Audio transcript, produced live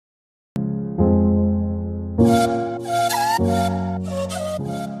Hello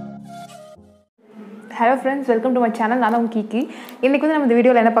friends, welcome to my channel. நான் தான் Kiki. இன்னைக்கு வந்து நம்ம இந்த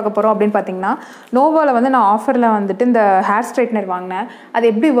வீடியோல என்ன பார்க்க போறோம் அப்படினு பாத்தீங்கன்னா, நோவால வந்து நான் ஆஃபர்ல வந்துட்டு இந்த ஹேர் ஸ்ட்ரைட்னர் வாங்குனேன். அது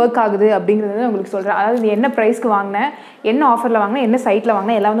எப்படி வர்க் ஆகுது அப்படிங்கறத உங்களுக்கு சொல்றேன். அதாவது என்ன பிரைஸ்க்கு வாங்குனேன், என்ன ஆஃபர்ல வாங்குனேன், என்ன சைட்ல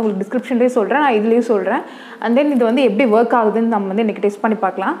வாங்குனேன் எல்லாம் வந்து உங்களுக்கு டிஸ்கிரிப்ஷன்லயே சொல்றேன். நான் இதுலயே சொல்றேன். and then இது வந்து எப்படி வர்க் ஆகுதுன்னு நம்ம வந்து இன்னைக்கு டெஸ்ட் பண்ணி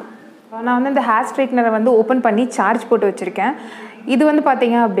பார்க்கலாம். நான் வந்து இந்த ஹேர் ஸ்ட்ரைட்னரை வந்து ஓபன் பண்ணி சார்ஜ் போட்டு வச்சிருக்கேன். இது வந்து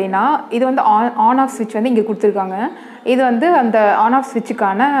பாத்தீங்க அப்படினா, இது வந்து ஆன் ஆஃப் ஸ்விட்ச் வந்து இங்க கொடுத்திருக்காங்க. இது வந்து அந்த ஆன் ஆஃப்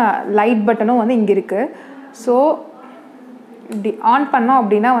ஸ்விட்சுக்கான லைட் பட்டனும் வந்து இங்க இருக்கு. சோ இப்படி ஆன் பண்ணோம்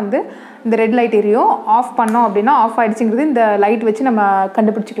அப்படினா வந்து இந்த ரெட் லைட் எரியும். ஆஃப் பண்ணோம் அப்படினா ஆஃப் ஆயிடுச்சுங்கிறது இந்த லைட் வச்சு நம்ம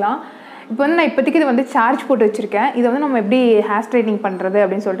கண்டுபிடிச்சிக்கலாம். இப்போ வந்து நான் இப்போதைக்கு இது வந்து சார்ஜ் போட்டு வச்சிருக்கேன். இதை வந்து நம்ம எப்படி ஹேர் ஸ்ட்ரைட்னிங் பண்றது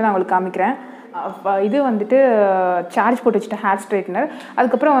அப்படின்னு சொல்லிட்டு நான் உங்களுக்கு காமிக்கிறேன். இது வந்துட்டு சார்ஜ் போட்டு வச்சுட்டேன் ஹேர் ஸ்ட்ரைட்னர்.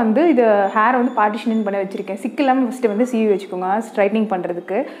 அதுக்கப்புறம் வந்து இது ஹேரை வந்து பார்ட்டிஷனிங் பண்ணி வச்சுருக்கேன். சிக்கில்லாமல் ஃபஸ்ட்டு வந்து சீவி வச்சுக்கோங்க ஸ்ட்ரைட்னிங்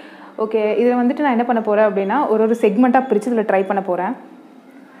பண்ணுறதுக்கு. ஓகே, இதில் வந்துட்டு நான் என்ன பண்ண போகிறேன் அப்படின்னா ஒரு செக்மெண்ட்டாக பிரித்து இதில் ட்ரை பண்ண போகிறேன்.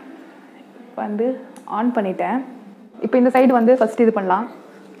 இப்போ வந்து ஆன் பண்ணிட்டேன். இப்போ இந்த சைடு வந்து ஃபஸ்ட்டு இது பண்ணலாம்.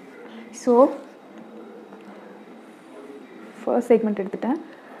 ஸோ ஃபர்ஸ்ட் செக்மெண்ட் எடுத்துட்டேன்.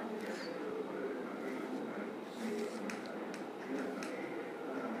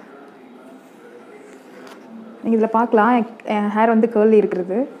 நீங்கள் இதில் பார்க்கலாம் என் ஹேர் வந்து கேர்லி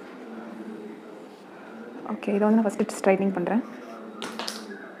இருக்கிறது. ஓகே, இதை வந்து நான் ஃபஸ்ட்டு ஸ்ட்ரைட்னிங் பண்ணுறேன்.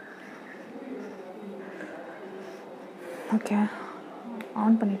 ஓகே,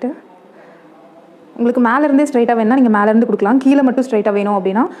 ஆன் பண்ணிவிட்டு உங்களுக்கு மேலேருந்தே ஸ்ட்ரைட்டாக வேணும்னா நீங்கள் மேலேருந்து கொடுக்கலாம். கீழே மட்டும் ஸ்ட்ரைட்டாக வேணும்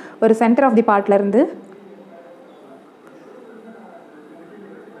அப்படின்னா ஒரு சென்டர் ஆஃப் தி பார்ட்லேருந்து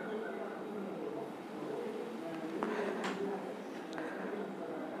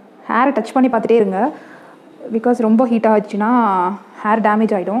ஹேரை டச் பண்ணி பார்த்துட்டே இருங்க. பிகாஸ் ரொம்ப ஹீட் ஆச்சுன்னா ஹேர்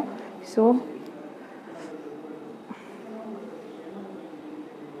டேமேஜ் ஆகிடும். ஸோ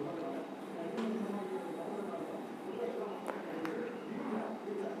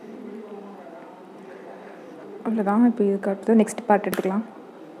அவ்வளோதான். இப்போ இதுக்கு அடுத்து நெக்ஸ்ட் பார்ட் எடுத்துக்கலாம்.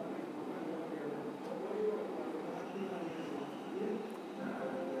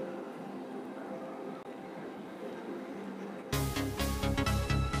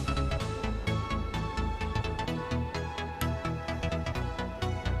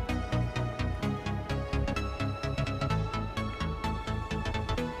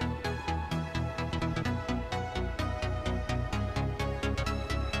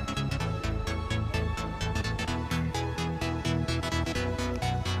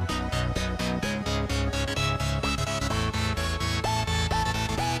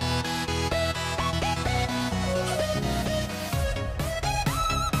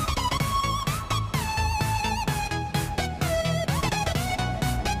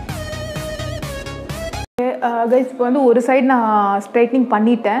 கைஸ், இப்போ வந்து ஒரு சைடு நான் ஸ்ட்ரைட்னிங்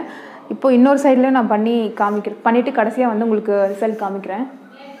பண்ணிட்டேன். இப்போ இன்னொரு சைடில் நான் பண்ணிவிட்டு கடைசியாக வந்து உங்களுக்கு ரிசல்ட் காமிக்கிறேன்.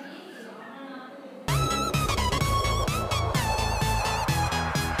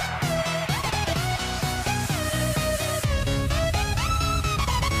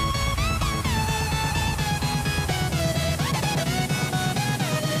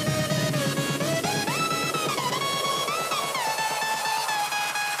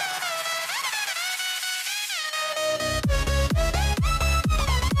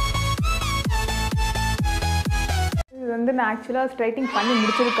 இது வந்து நான் ஆக்சுவலாக ஸ்ட்ரைட்டிங் பண்ணி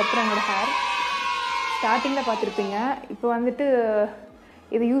முடிச்சதுக்கப்புறம் என்னோடய ஹேர் ஸ்டார்டிங்கில் பார்த்துருப்பீங்க. இப்போ வந்துட்டு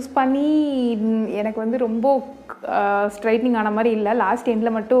இதை யூஸ் பண்ணி எனக்கு வந்து ரொம்ப ஸ்ட்ரைட்னிங் ஆன மாதிரி இல்லை. லாஸ்ட்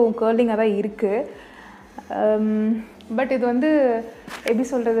எண்டில் மட்டும் கேர்லிங்காக தான் இருக்குது. பட் இது வந்து எப்படி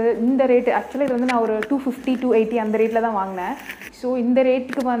சொல்கிறது, இந்த ரேட்டு ஆக்சுவலாக இது வந்து நான் ஒரு 250 280 அந்த ரேட்டில் தான் வாங்கினேன். ஸோ இந்த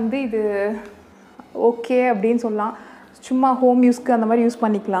ரேட்டுக்கு வந்து இது ஓகே அப்படின்னு சொல்லலாம். சும்மா ஹோம் யூஸ்க்கு அந்த மாதிரி யூஸ்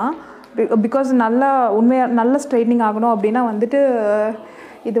பண்ணிக்கலாம். பிகாஸ் நல்லா உண்மையாக நல்ல ஸ்ட்ரைட்னிங் ஆகணும் அப்படின்னா வந்துட்டு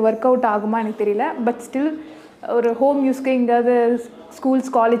இது ஒர்க் அவுட் ஆகுமா எனக்கு தெரியல. பட் ஸ்டில் ஒரு ஹோம் யூஸ்க்கு எங்கேயாவது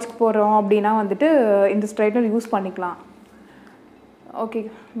ஸ்கூல்ஸ் காலேஜ்க்கு போகிறோம் அப்படின்னா வந்துட்டு இந்த ஸ்ட்ரைட்னர் யூஸ் பண்ணிக்கலாம். Okay,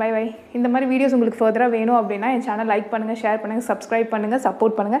 by by. இந்த மாதிரி வீடியோஸ் உங்களுக்கு ஃபர்தராக வேணும் அப்படின்னா என் சேனல் லைக் பண்ணுங்கள், ஷேர் பண்ணுங்கள், சப்ஸ்கிரைப் பண்ணுங்கள்,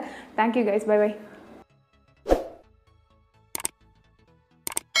 சப்போர்ட் பண்ணுங்கள். Thank you guys, by by.